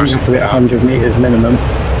I'm at. I think you have to be at 100 meters minimum.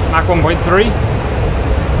 Mach 1.3.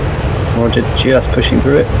 Roger, just pushing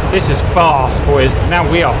through it. This is fast, boys. Now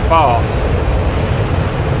we are fast.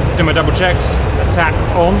 Do my double checks. Attack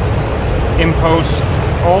on. Impulse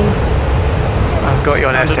on. I've got you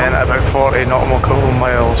on Standard S10 at about 40 nautical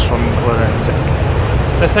miles from where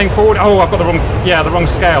They're saying forward. Oh, I've got the wrong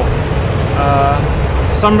scale.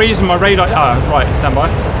 For some reason my radar. Right, stand by.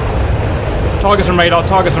 Targets and radar.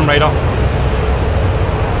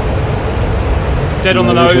 Dead on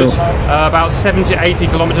the nose. About 70, 80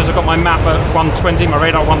 kilometers. I've got my map at 120. My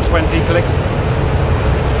radar 120 clicks.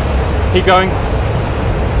 Keep going.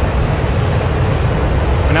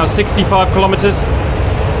 We're now 65 kilometers.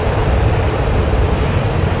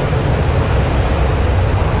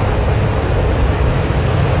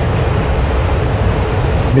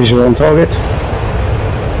 Visual on target.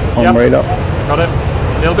 On radar. Got it.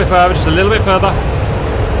 A little bit further, just a little bit further.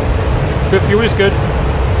 Good fuel is good.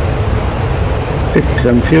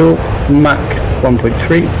 50% fuel. Mach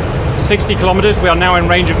 1.3. 60 kilometers. We are now in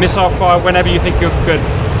range of missile fire whenever you think you're good.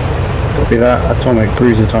 Copy that. Atomic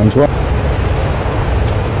cruiser times 1.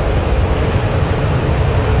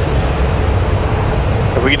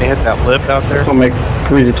 Are we gonna hit that lip out there? Atomic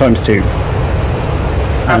cruiser times 2.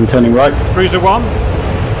 And turning right. Cruiser 1.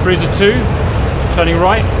 Cruiser 2. Turning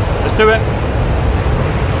right. Let's do it.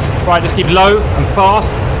 Right, just keep low and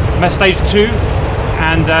fast. Mess stage 2.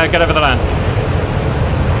 And get over the land.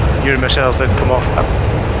 your missiles didn't come off.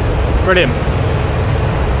 Brilliant.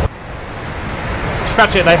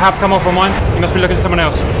 Scratch it, they have come off on mine. You must be looking at someone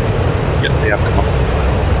else. Yep, they have come off.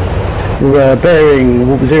 We're bearing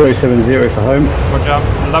 070 for home. Roger.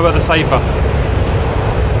 Lower the safer.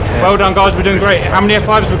 Well done, guys. We're doing great. How many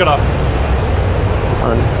F5s have we got up?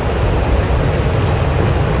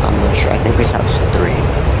 I'm not sure. I think we have 3.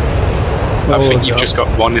 I think you've just got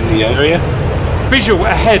 1 in the area. Visual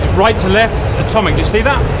ahead, right to left. Atomic. Do you see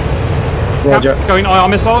that? Roger. Going IR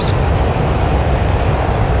missiles.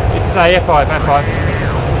 It's a F5.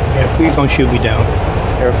 Yeah, please don't shoot me down.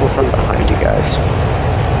 Careful from behind you guys.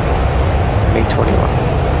 Make 21.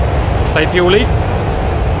 Say fuel lead.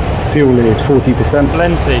 Fuel is 40%.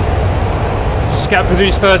 Plenty. Scout through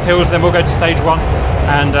these first hills, then we'll go to stage 1.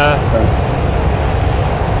 And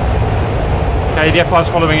okay, the F5's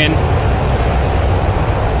following in.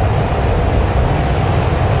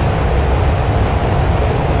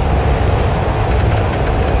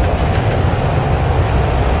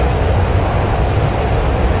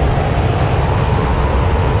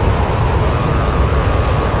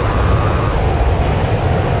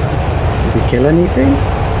 Did we kill anything?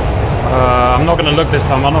 I'm not going to look this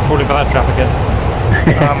time. I'm not falling for that trap again.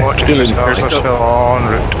 I'm watching Still in these cars are vertical. still en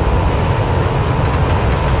route.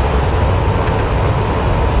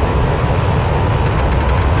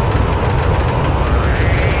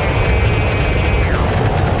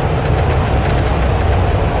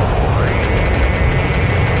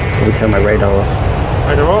 Probably turn my radar off.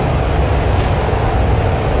 Radar off.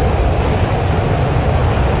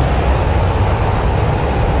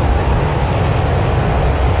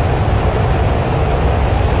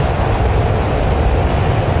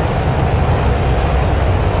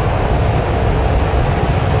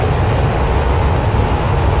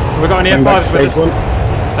 We got any F5s with us? Stage 1.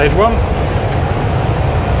 Stage 1.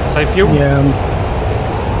 Say fuel. Yeah,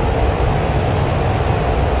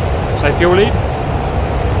 Say fuel lead?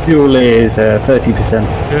 Fuel is 30%.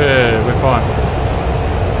 Good, we're fine.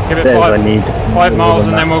 Give it There's five, I need 5 miles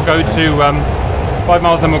and that. then we'll go to 5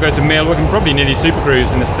 miles then we'll go to Mill. We can probably nearly super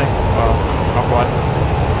cruise in this thing. Well, not quite.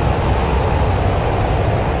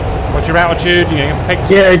 What's your altitude? You getting picked?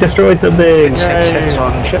 Yeah, he destroyed something. 6 hits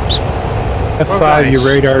on ships. F5, nice. your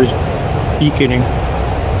radar's beaconing.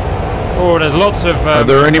 Oh, there's lots of... Are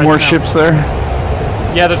there any more now. ships there?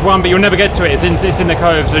 Yeah, there's one, but you'll never get to it. It's in the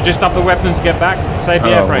cove, so just up the weapon to get back. Save the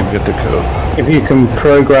airframe. We'll get the code. If you can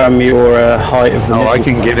program your height of the Oh, I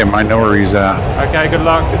missile. can get him. I know where he's at. Okay, good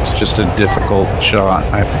luck. It's just a difficult shot.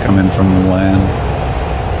 I have to come in from the land.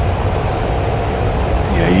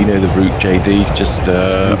 Yeah, you know the route, JD. Just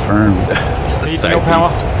Confirm. Need no power.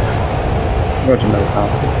 southeast. Roger, no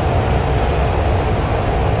power.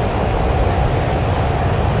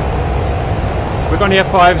 We've got any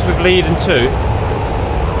F5s with lead and 2.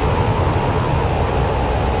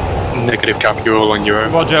 Negative cap, you're all on your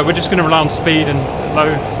own. Roger, we're just going to rely on speed and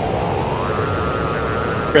low.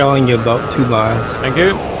 Trailing you about 2 miles. Thank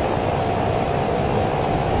you.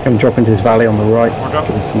 Can drop into this valley on the right. Roger.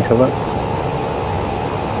 Give us some cover.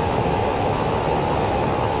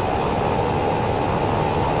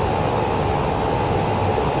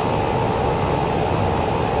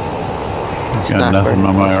 Got nothing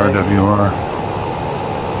on my RWR.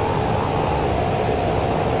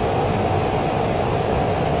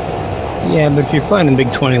 Yeah, but if you're flying a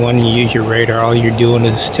big 21 and you use your radar, all you're doing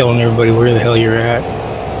is telling everybody where the hell you're at.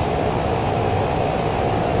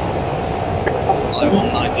 I will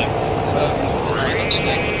neither confirm nor deny those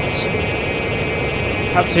statements.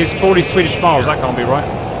 Perhaps he's 40 Swedish miles. That can't be right.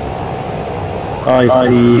 I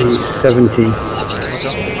see 70.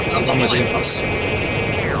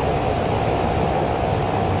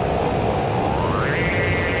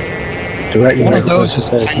 Directly One of over those is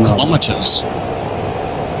 30 10 knots. kilometers.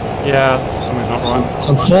 Yeah, something's not right.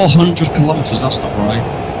 So 400 kilometers, that's not right.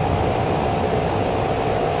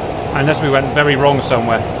 Unless we went very wrong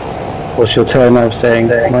somewhere. What's your turn of saying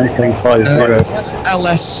 1950? Press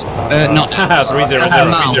LS, not 300. L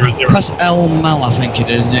mal. Press L mal, I think it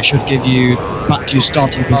is, and it should give you back to your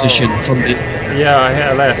starting position from the. Yeah, I hit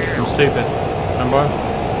LS. I'm stupid. Remember?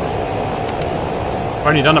 I've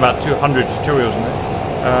only done about 200 tutorials on this.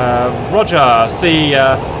 Roger, see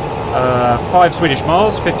 5 Swedish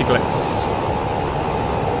miles, 50 clicks.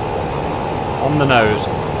 On the nose.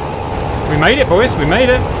 We made it, boys, we made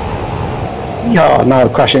it. Yeah, now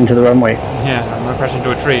crash into the runway. Yeah, I'm going to crash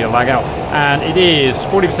into a tree and lag out. And it is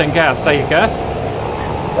 40% gas. Say gas.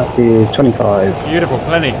 That is 25. Beautiful,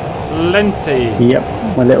 plenty. Plenty. Yep,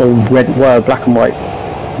 my little red, well, black and white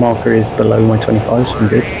marker is below my 25, so I'm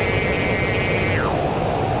good.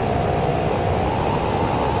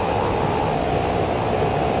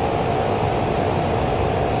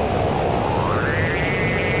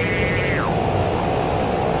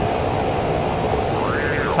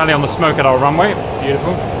 Tally on the smoke at our runway.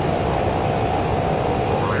 Beautiful.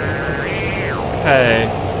 Okay.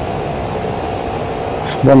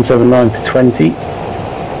 It's 179 for 20.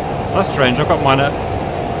 That's strange. I've got mine at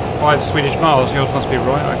 5 Swedish miles. Yours must be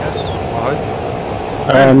right, I guess. I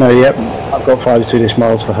hope. No, yep, I've got 5 Swedish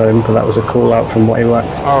miles for home, but that was a call out from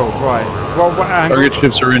Wavewax. Oh, right. Well, what angle? Target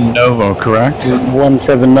ships are in Novo, correct?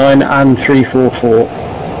 179 and 344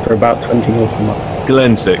 for about 20 nautical miles.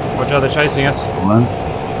 Glendick. Roger, they're chasing us.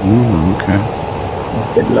 Okay. Let's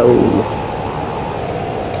get low.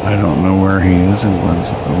 I don't know where he is in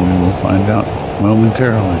Glendick, but we will find out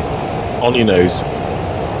momentarily. On your nose.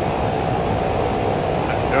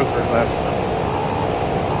 Joker left.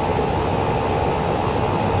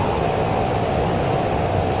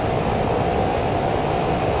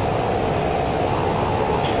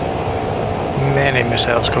 Many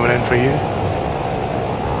missiles coming in for you.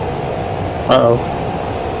 Uh-oh.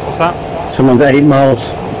 What's that? Someone's 8 miles,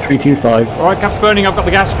 325. Alright, Cap's burning. I've got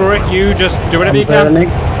the gas for it. You just do whatever you can. Burning.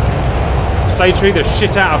 Stay true the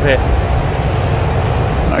shit out of here.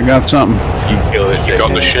 I got something. You killed it. You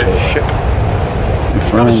got the ship.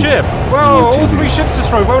 Got the ship. Whoa, all 3 ships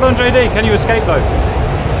destroyed. Well done, JD. Can you escape though?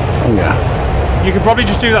 Oh yeah. You could probably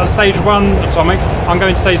just do that at stage 1, Atomic. I'm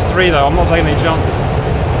going to stage 3 though. I'm not taking any chances.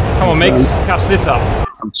 Come on, Migs. Catch this up.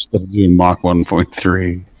 I'm still doing Mach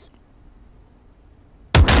 1.3.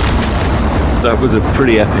 That was a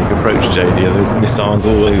pretty epic approach, JD. There's missiles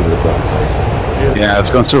all over the place. Yeah,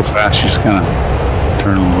 it's going so fast, you just kind of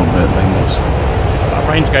turn a little bit, I guess. That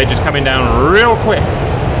range gauge is coming down real quick.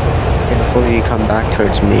 Before you come back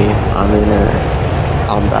towards me, I'm in a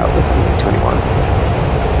combat with you, 21.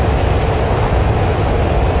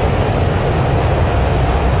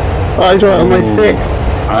 Oh, he's right on my 6.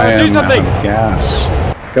 I do am something. out of gas.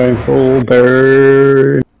 Going full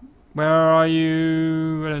burn. Where are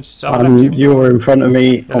you? You're in front of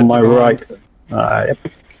me on my right. Yep.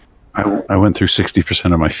 I went through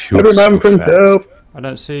 60% of my fuel. Every man for himself. I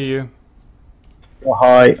don't see you. You're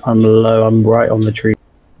high, I'm low, I'm right on the tree.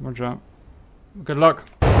 Roger. Good luck.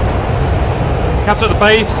 Cap's at the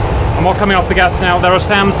base. I'm not coming off the gas now. There are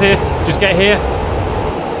SAMs here. Just get here.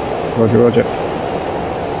 Roger, roger.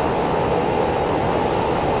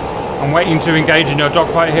 I'm waiting to engage in your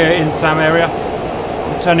dogfight here in SAM area.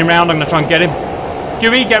 I'm turning around. I'm going to try and get him.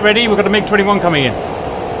 Huey, get ready. We've got a MiG-21 coming in.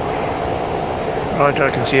 Roger,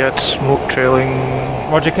 I can see that smoke trailing.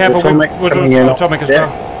 Roger, careful. Atomic Atomic as well.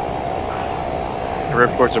 The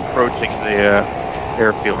report's approaching the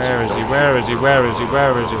airfield. Where is he? Where is he? Where is he?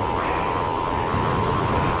 Where is he?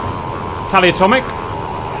 Tally Atomic.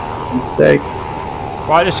 Sick.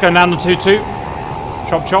 Right, let's go down the 2-2.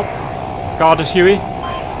 Chop chop. Guard us, Huey.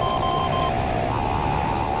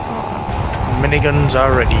 Miniguns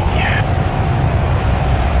are ready.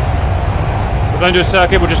 We don't do a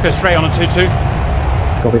circuit, we'll just go straight on a 2-2.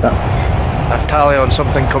 Copy that. I've tally on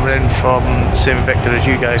something coming in from the same vector as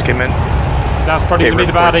you guys came in. That's probably going to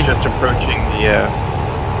be the baddie. Just approaching the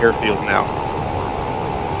airfield now.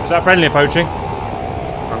 Is that friendly approaching?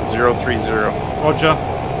 From 030. Roger.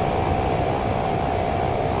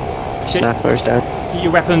 Snappers down. Keep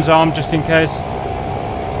your weapons armed just in case.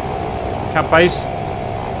 Cap base.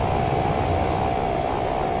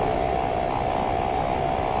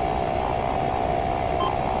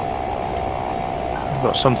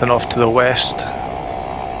 Got something off to the west.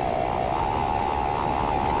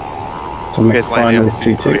 Atomic final is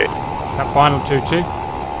 2-2. Cap final 2-2.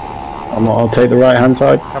 I'll take the right hand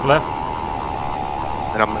side. Cap left.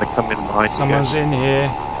 And I'm going to come in behind Someone's you guys. in here.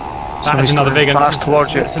 That is Somebody's another coming Vigans. fast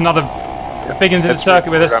towards you. It's another Vigans in the circuit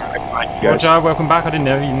with us. Behind you guys. Roger, welcome back. I didn't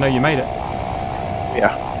know you made it.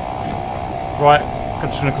 Yeah. Right, I'm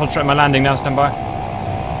just going to concentrate on my landing now. Stand by.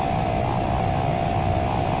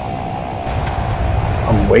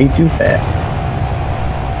 I'm way too fast.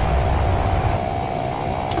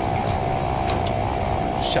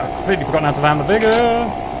 Shit, I completely forgotten how to land the Vigor.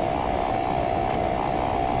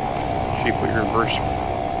 Sheep with your reverse.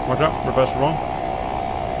 Roger, reverse wrong.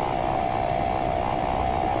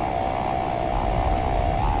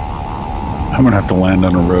 I'm gonna have to land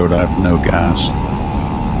on a road. I have no gas.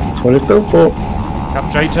 That's what it's built for.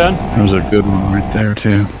 Cap J turn. That was a good one right there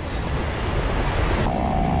too.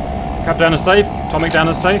 Cap down is safe. Atomic down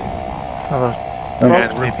is safe.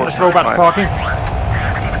 Let's roll back to parking.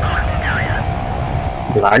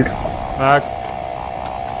 Lag.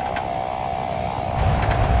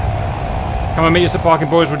 Come and meet us at parking,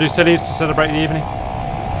 boys. We'll do sillies to celebrate the evening.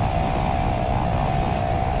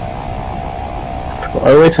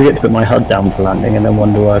 I always forget to put my HUD down for landing and then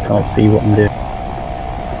wonder why I can't see what I'm doing.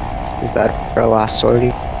 Is that our last sortie?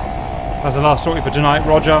 That's the last sortie for tonight,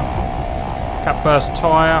 Roger. Cap burst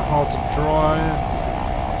tyre, hard to drive.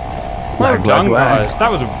 Well done, guys.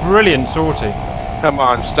 That was a brilliant sortie. Come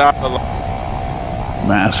on, stop the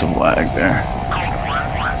Massive lag there.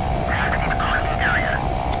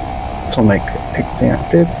 Atomic XT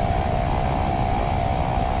active.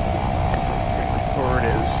 Report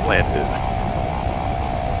is landed.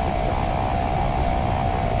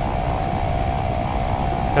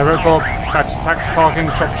 Okay, record. Back to tax parking,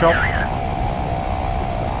 chop chop.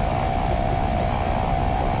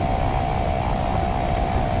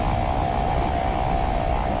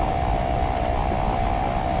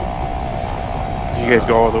 You guys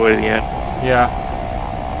go all the way to the end. Yeah.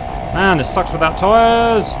 Man, this sucks without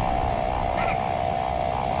tyres.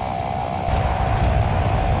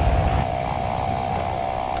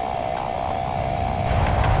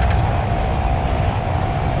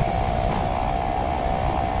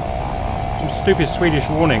 Some stupid Swedish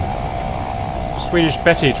warning. Swedish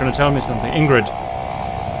Betty trying to tell me something. Ingrid.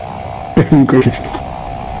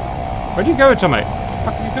 Where do you go, Tommy?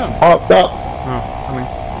 How can you go? Up. Oh, coming.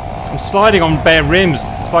 I'm sliding on bare rims.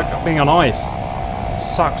 It's like being on ice.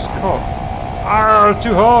 Sucks cock. Ah, it's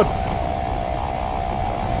too hard.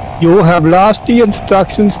 You have lost the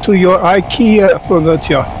instructions to your IKEA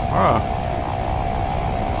furniture. Ah.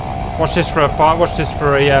 Watch this for a fire. Watch this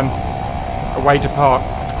for a way to park.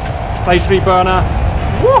 Stationary burner.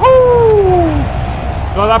 Woohoo!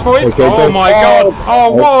 Like that, boys? Okay, oh my god!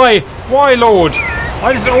 Oh, why? Why, Lord?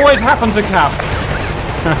 Why does it always happen to Cap?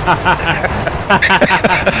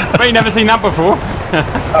 I bet you've never seen that before.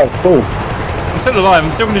 Oh, cool. I'm still alive.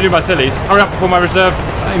 I'm still going to do my sillies. Hurry up before my reserve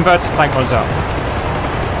inverter tank runs out.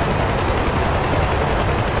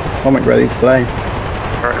 Atomic ready to play.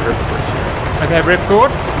 Okay,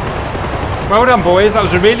 ripcord. Well done, boys. That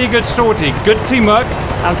was a really good sortie. Good teamwork.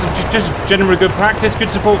 And so just generally good practice,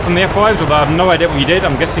 good support from the F5s, although I have no idea what you did.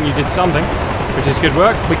 I'm guessing you did something, which is good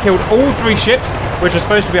work. We killed all 3 ships, which are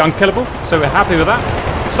supposed to be unkillable, so we're happy with that.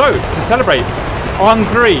 So, to celebrate, on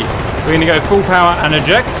 3, we're going to go full power and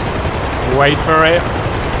eject. Wait for it.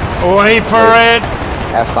 Wait for it!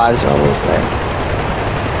 F5's are almost there.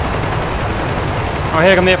 Oh,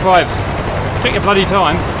 here come the F5s. Take your bloody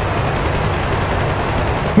time.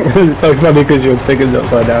 It's so funny because your figure's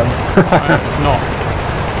upside down. It's not.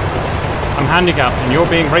 I'm handicapped and you're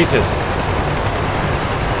being racist.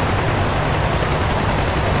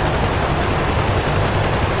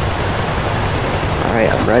 Alright,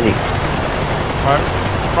 I'm ready.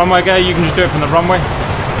 Alright, runway go, you can just do it from the runway.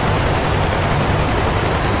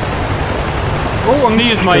 Oh, I'm going to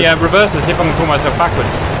use my reverser, see if I can pull myself backwards.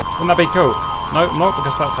 Wouldn't that be cool? No, not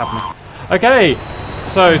because that's happening. Okay,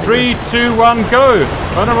 so 3, 2, 1, go!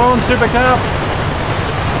 Run around, super cap!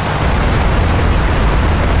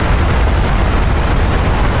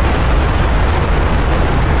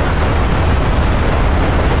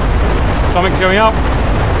 Atomic's going up.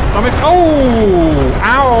 Atomic's... Oh!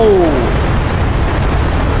 Ow!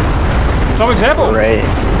 Atomic's airborne. Great.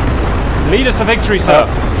 Lead us to victory, sir.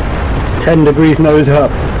 That's 10 degrees nose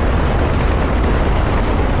up.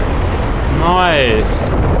 Nice.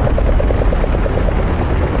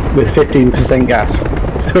 With 15% gas.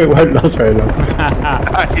 So it won't last very long.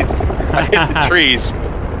 I hit the trees.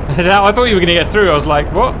 I thought you were going to get through. I was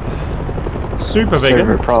like, what? Super The server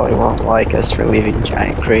vegan. probably won't like us for leaving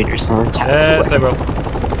giant craters on the Yes, they will.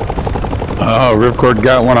 Oh, Ripcord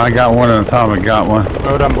got one, I got one, and Atomic got one.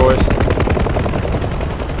 Well done, boys.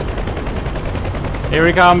 Here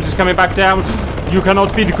he comes. He's coming back down. You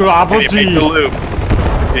cannot beat gravity. Can you make the loop?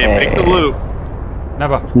 Can you make the loop?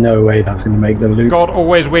 Never. There's no way that's going to make the loop. God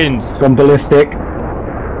always wins. It's gone ballistic.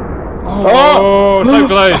 Oh, so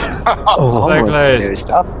close. Oh, So almost close. moved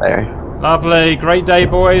up there. Lovely. Great day,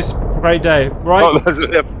 boys. Great day. Right. Oh, there's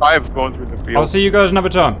a 5 going through the field. I'll see you guys another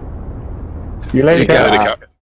time. See you later. There we go.